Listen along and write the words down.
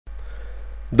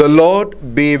The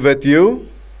Lord be with you.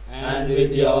 And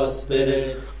with your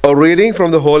spirit. A reading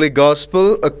from the Holy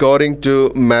Gospel according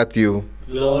to Matthew.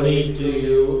 Glory to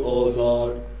you, O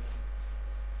God.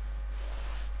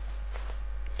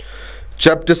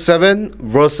 Chapter 7,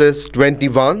 verses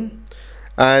 21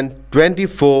 and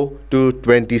 24 to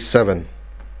 27.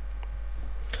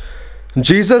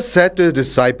 Jesus said to his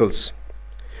disciples,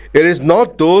 "It is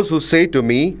not those who say to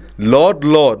me, 'Lord,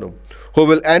 Lord,' who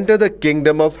will enter the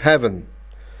kingdom of heaven,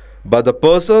 but the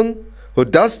person who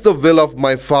does the will of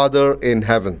my Father in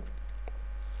heaven.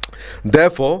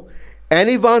 Therefore,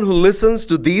 anyone who listens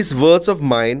to these words of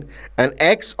mine and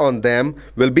acts on them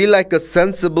will be like a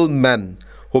sensible man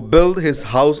who built his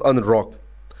house on rock.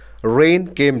 Rain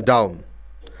came down,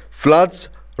 floods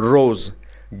rose,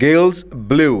 gales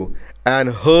blew and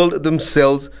hurled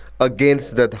themselves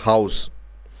against that house,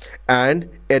 and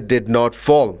it did not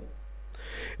fall.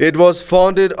 It was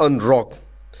founded on rock.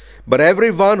 But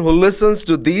everyone who listens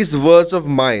to these words of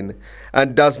mine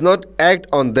and does not act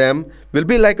on them will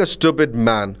be like a stupid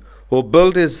man who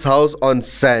built his house on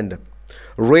sand.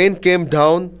 Rain came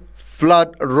down,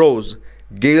 flood rose,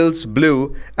 gales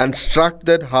blew and struck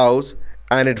that house,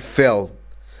 and it fell,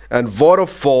 and what a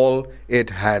fall it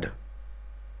had."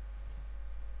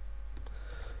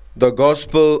 The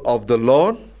Gospel of the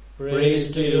Lord.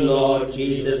 Praise to you, Lord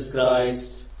Jesus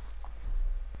Christ.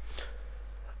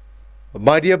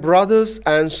 My dear brothers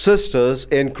and sisters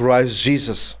in Christ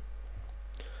Jesus,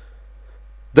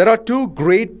 there are two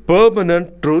great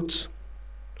permanent truths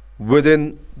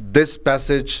within this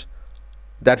passage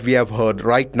that we have heard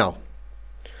right now.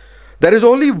 There is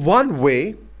only one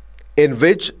way in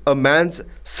which a man's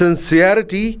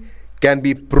sincerity can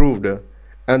be proved,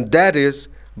 and that is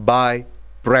by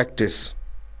practice.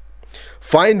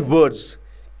 Fine words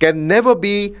can never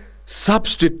be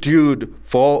substitute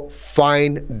for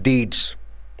fine deeds.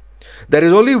 There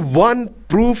is only one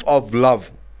proof of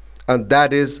love, and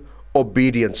that is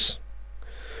obedience.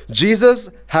 Jesus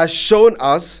has shown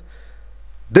us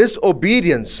this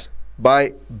obedience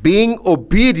by being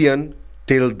obedient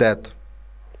till death.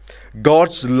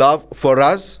 God's love for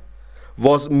us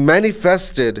was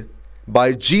manifested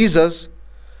by Jesus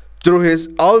through his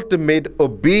ultimate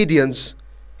obedience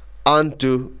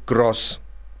unto cross.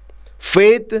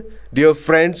 Faith, dear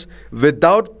friends,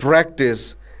 without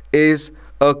practice is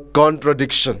a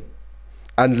contradiction,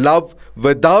 and love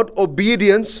without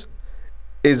obedience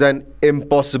is an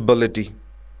impossibility.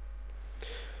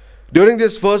 During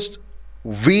this first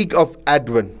week of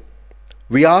Advent,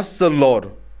 we ask the Lord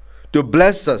to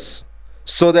bless us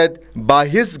so that by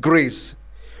his grace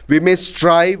we may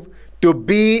strive to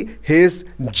be his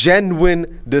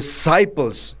genuine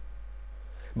disciples.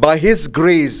 By his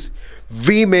grace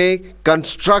we may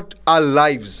construct our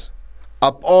lives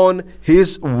upon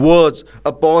his words,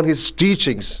 upon his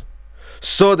teachings,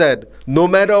 so that no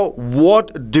matter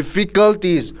what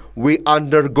difficulties we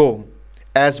undergo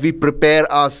as we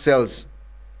prepare ourselves,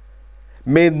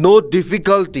 may no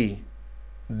difficulty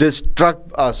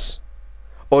distract us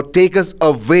or take us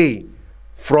away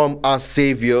from our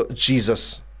Savior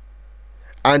Jesus.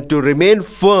 And to remain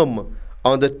firm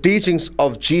on the teachings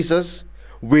of Jesus,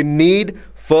 we need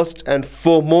first and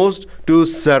foremost to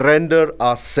surrender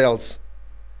ourselves.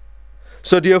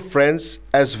 So dear friends,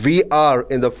 as we are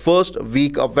in the first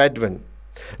week of Advent,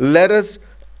 let us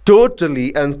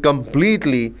totally and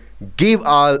completely give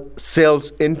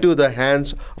ourselves into the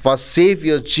hands of our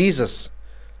Savior Jesus.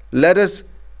 Let us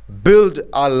build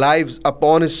our lives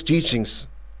upon his teachings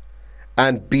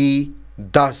and be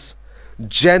thus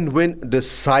genuine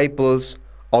disciples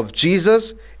of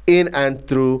Jesus in and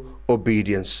through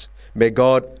obedience. May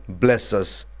God bless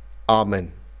us.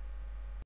 Amen.